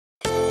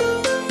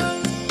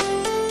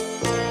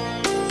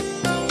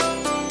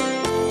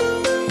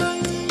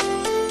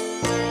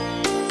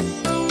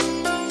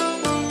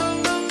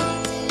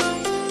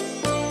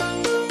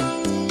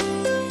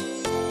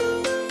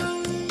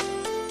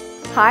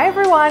Hi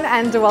everyone,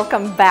 and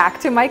welcome back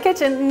to my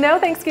kitchen. No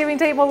Thanksgiving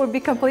table would be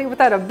complete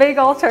without a big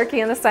old turkey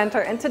in the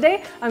center, and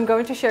today I'm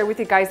going to share with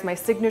you guys my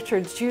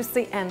signature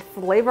juicy and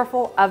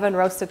flavorful oven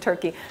roasted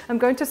turkey. I'm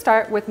going to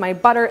start with my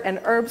butter and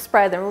herb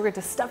spread, then we're going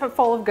to stuff it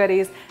full of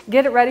goodies,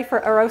 get it ready for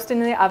a roast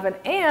in the oven,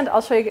 and I'll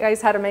show you guys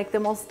how to make the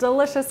most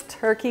delicious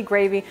turkey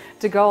gravy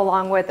to go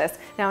along with this.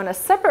 Now in a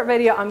separate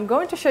video, I'm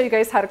going to show you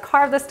guys how to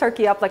carve this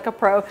turkey up like a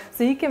pro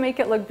so you can make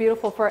it look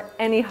beautiful for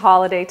any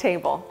holiday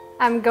table.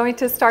 I'm going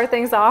to start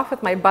things off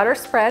with my butter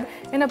spread.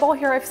 In a bowl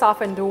here, I've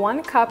softened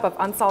 1 cup of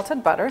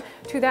unsalted butter.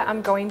 To that,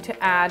 I'm going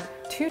to add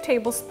 2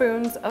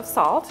 tablespoons of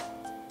salt,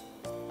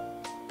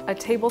 a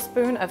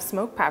tablespoon of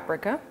smoked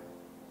paprika,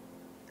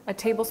 a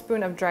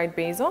tablespoon of dried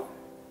basil,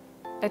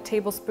 a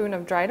tablespoon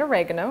of dried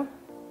oregano,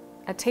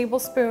 a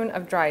tablespoon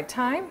of dried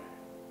thyme,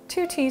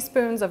 2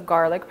 teaspoons of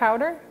garlic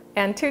powder,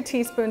 and 2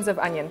 teaspoons of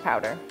onion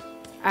powder.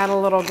 Add a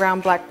little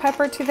ground black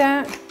pepper to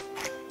that,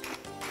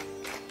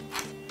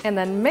 and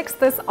then mix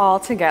this all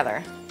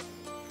together.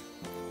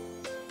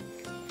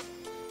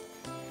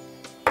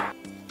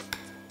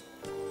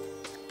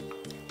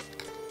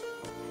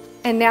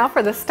 And now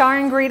for the star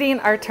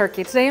ingredient, our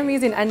turkey. Today I'm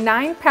using a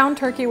 9-pound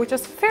turkey, which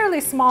is a fairly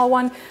small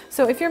one.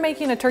 So if you're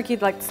making a turkey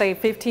like say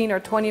 15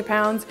 or 20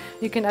 pounds,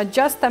 you can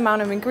adjust the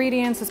amount of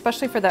ingredients,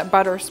 especially for that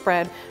butter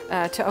spread,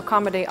 to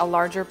accommodate a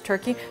larger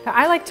turkey. Now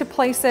I like to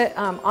place it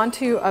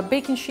onto a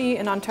baking sheet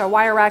and onto a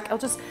wire rack. I'll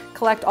just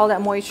collect all that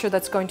moisture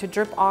that's going to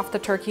drip off the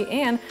turkey,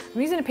 and I'm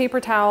using a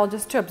paper towel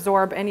just to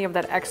absorb any of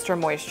that extra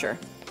moisture.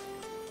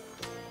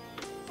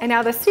 And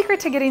now the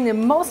secret to getting the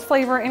most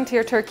flavor into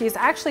your turkey is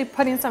actually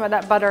putting some of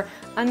that butter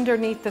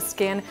underneath the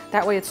skin.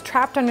 That way it's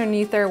trapped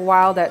underneath there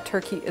while that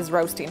turkey is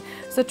roasting.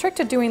 So the trick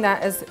to doing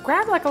that is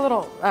grab like a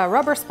little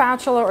rubber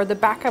spatula or the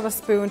back of a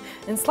spoon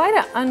and slide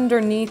it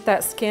underneath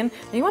that skin.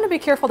 And you want to be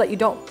careful that you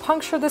don't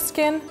puncture the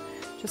skin.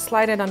 Just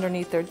slide it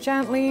underneath there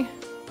gently.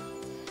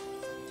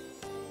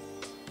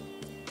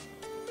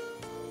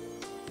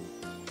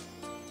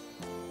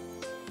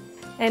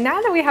 And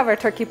now that we have our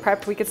turkey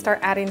prepped, we could start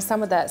adding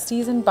some of that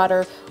seasoned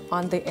butter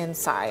on the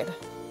inside.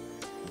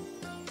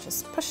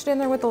 Just push it in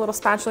there with a little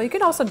spatula. You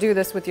can also do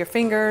this with your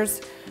fingers.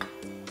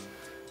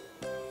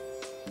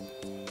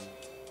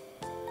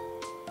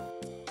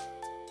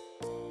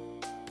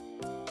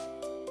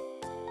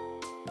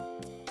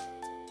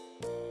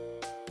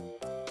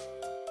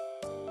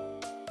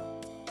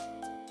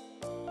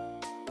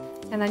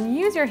 And then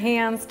use your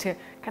hands to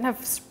kind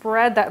of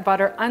spread that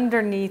butter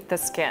underneath the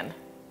skin.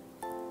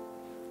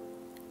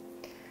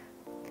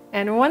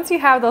 And once you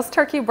have those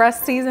turkey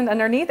breasts seasoned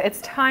underneath, it's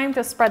time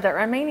to spread that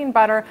remaining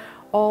butter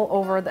all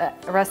over the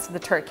rest of the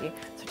turkey.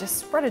 So just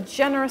spread a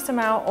generous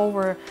amount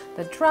over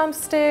the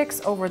drumsticks,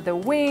 over the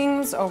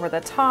wings, over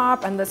the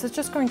top, and this is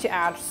just going to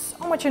add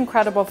so much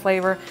incredible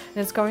flavor, and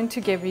it's going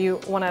to give you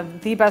one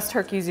of the best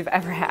turkeys you've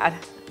ever had.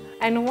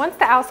 And once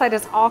the outside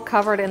is all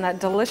covered in that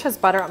delicious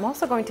butter, I'm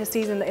also going to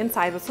season the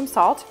inside with some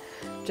salt.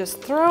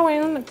 Just throw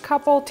in a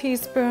couple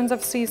teaspoons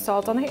of sea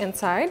salt on the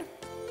inside.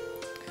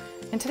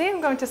 And today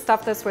I'm going to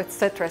stuff this with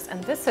citrus,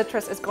 and this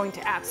citrus is going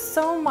to add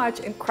so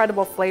much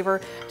incredible flavor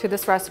to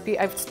this recipe.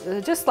 I've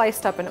just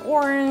sliced up an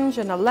orange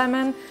and a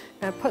lemon,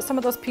 and put some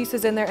of those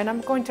pieces in there, and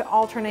I'm going to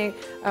alternate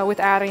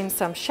with adding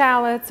some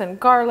shallots and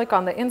garlic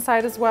on the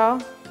inside as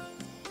well.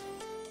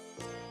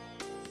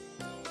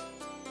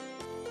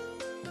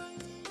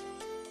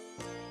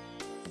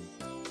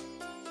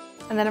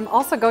 And then I'm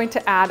also going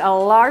to add a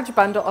large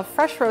bundle of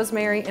fresh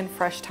rosemary and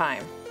fresh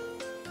thyme.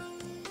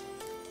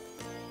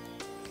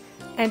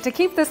 And to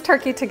keep this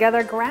turkey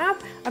together, grab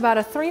about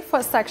a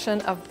 3-foot section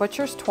of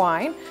butcher's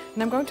twine,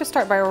 and I'm going to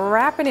start by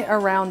wrapping it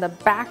around the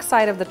back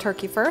side of the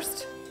turkey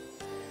first,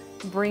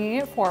 bringing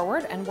it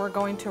forward, and we're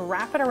going to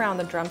wrap it around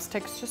the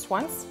drumsticks just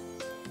once,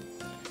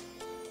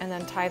 and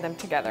then tie them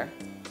together.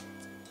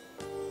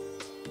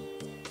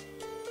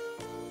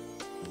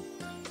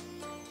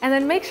 And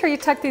then make sure you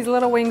tuck these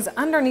little wings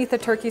underneath the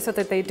turkey so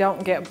that they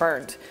don't get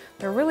burnt.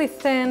 They're really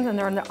thin and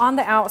they're on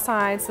the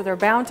outside, so they're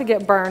bound to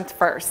get burnt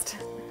first.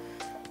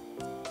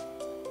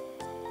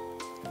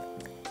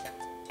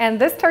 And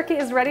this turkey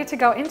is ready to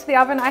go into the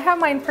oven. I have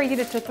mine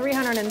preheated to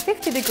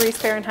 350 degrees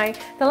Fahrenheit.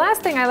 The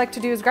last thing I like to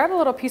do is grab a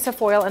little piece of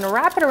foil and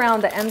wrap it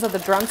around the ends of the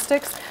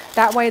drumsticks.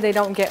 That way they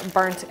don't get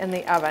burnt in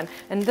the oven.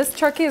 And this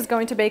turkey is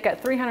going to bake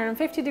at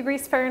 350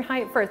 degrees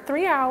Fahrenheit for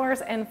 3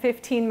 hours and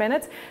 15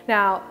 minutes.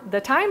 Now,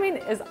 the timing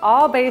is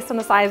all based on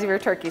the size of your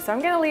turkey. So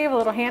I'm gonna leave a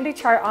little handy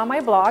chart on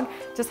my blog.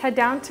 Just head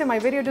down to my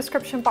video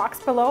description box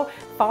below,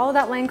 follow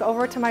that link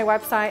over to my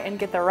website, and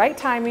get the right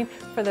timing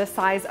for the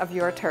size of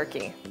your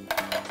turkey.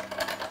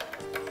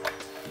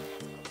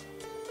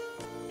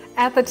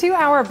 At the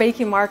 2-hour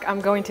baking mark,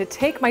 I'm going to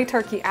take my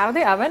turkey out of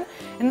the oven,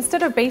 and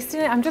instead of basting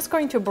it, I'm just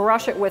going to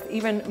brush it with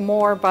even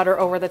more butter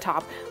over the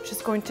top, which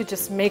is going to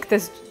just make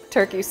this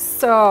turkey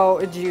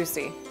so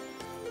juicy.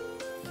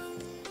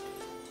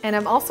 And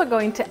I'm also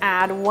going to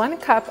add 1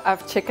 cup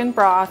of chicken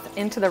broth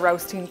into the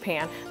roasting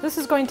pan. This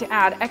is going to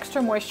add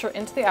extra moisture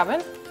into the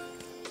oven.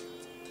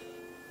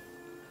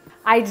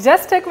 I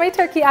just took my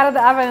turkey out of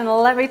the oven, and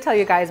let me tell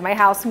you guys, my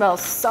house smells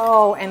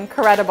so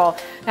incredible.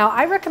 Now,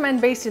 I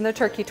recommend basting the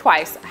turkey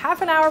twice,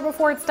 half an hour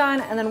before it's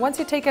done, and then once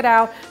you take it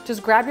out,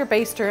 just grab your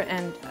baster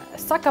and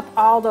suck up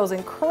all those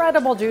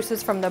incredible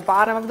juices from the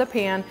bottom of the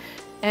pan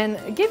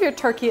and give your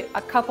turkey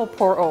a couple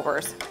pour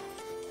overs.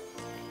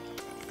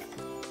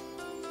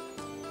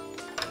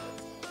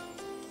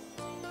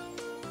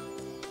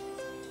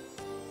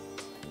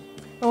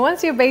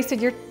 Once you've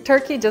basted your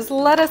turkey, just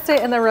let it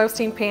sit in the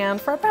roasting pan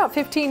for about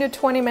 15 to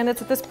 20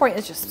 minutes. At this point,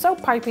 it's just so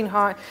piping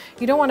hot.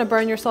 You don't want to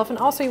burn yourself, and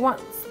also you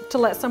want to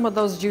let some of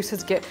those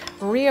juices get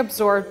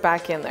reabsorbed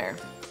back in there.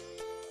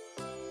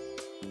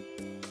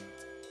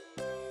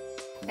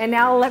 And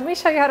now let me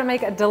show you how to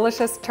make a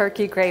delicious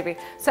turkey gravy.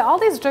 So all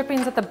these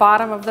drippings at the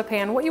bottom of the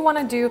pan, what you want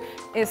to do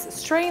is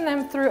strain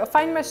them through a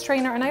fine mesh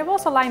strainer, and I've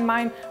also lined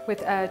mine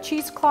with a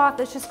cheesecloth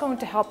that's just going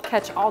to help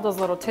catch all those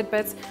little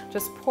tidbits.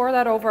 Just pour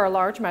that over a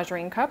large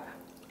measuring cup.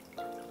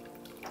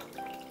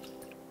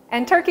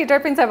 And turkey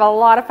drippings have a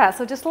lot of fat,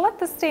 so just let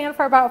this stand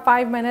for about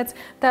 5 minutes.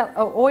 That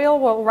oil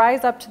will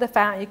rise up to the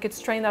fat. You could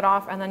strain that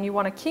off, and then you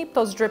want to keep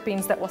those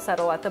drippings that will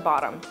settle at the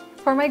bottom.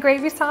 For my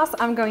gravy sauce,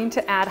 I'm going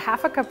to add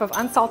half a cup of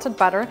unsalted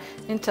butter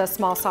into a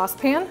small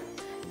saucepan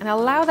and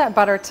allow that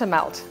butter to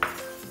melt.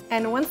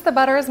 And once the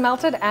butter is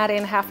melted, add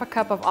in half a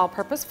cup of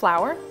all-purpose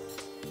flour.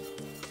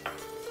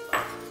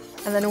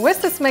 And then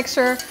whisk this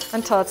mixture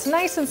until it's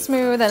nice and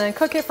smooth, and then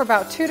cook it for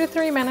about 2 to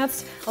 3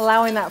 minutes,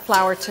 allowing that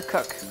flour to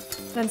cook.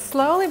 Then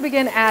slowly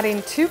begin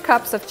adding 2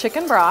 cups of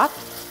chicken broth.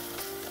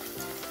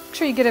 Make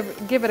sure you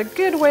give it a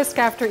good whisk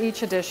after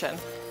each addition.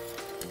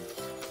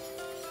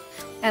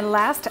 And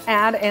last,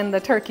 add in the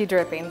turkey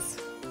drippings.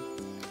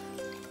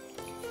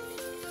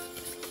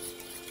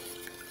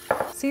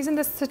 Season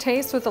this to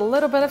taste with a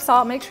little bit of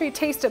salt. Make sure you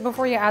taste it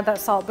before you add that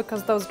salt,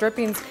 because those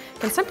drippings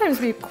can sometimes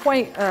be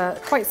quite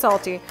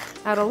salty.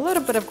 Add a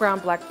little bit of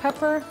ground black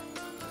pepper.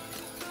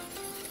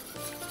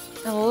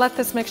 And let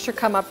this mixture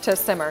come up to a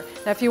simmer.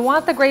 Now, if you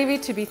want the gravy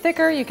to be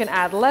thicker, you can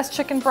add less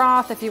chicken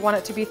broth. If you want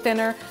it to be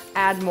thinner,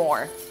 add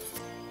more.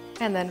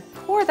 And then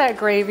pour that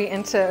gravy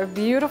into a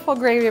beautiful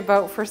gravy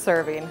boat for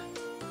serving.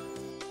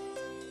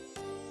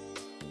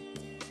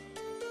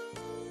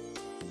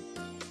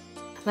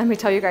 Let me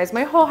tell you guys,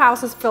 my whole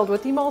house is filled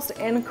with the most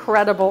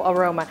incredible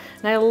aroma,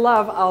 and I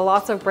love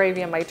lots of gravy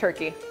in my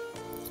turkey.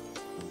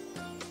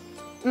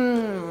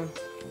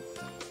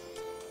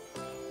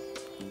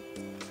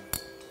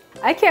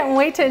 I can't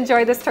wait to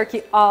enjoy this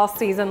turkey all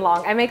season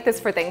long. I make this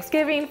for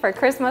Thanksgiving, for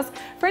Christmas,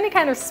 for any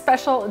kind of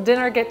special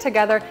dinner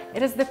get-together.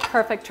 It is the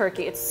perfect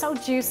turkey. It's so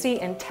juicy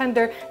and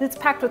tender, and it's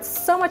packed with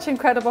so much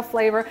incredible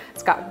flavor.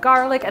 It's got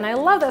garlic, and I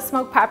love that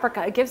smoked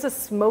paprika. It gives a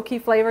smoky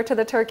flavor to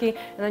the turkey,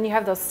 and then you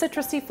have those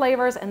citrusy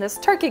flavors, and this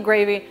turkey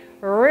gravy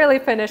really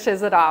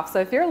finishes it off.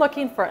 So if you're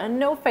looking for a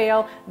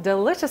no-fail,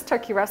 delicious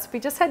turkey recipe,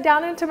 just head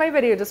down into my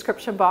video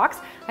description box.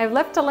 I've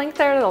left a link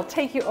there that'll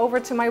take you over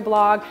to my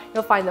blog.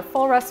 You'll find the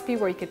full recipe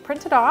where you could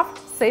print it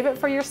off, save it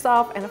for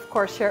yourself, and of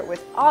course share it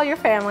with all your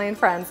family and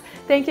friends.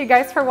 Thank you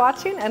guys for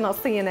watching, and I'll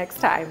see you next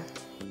time.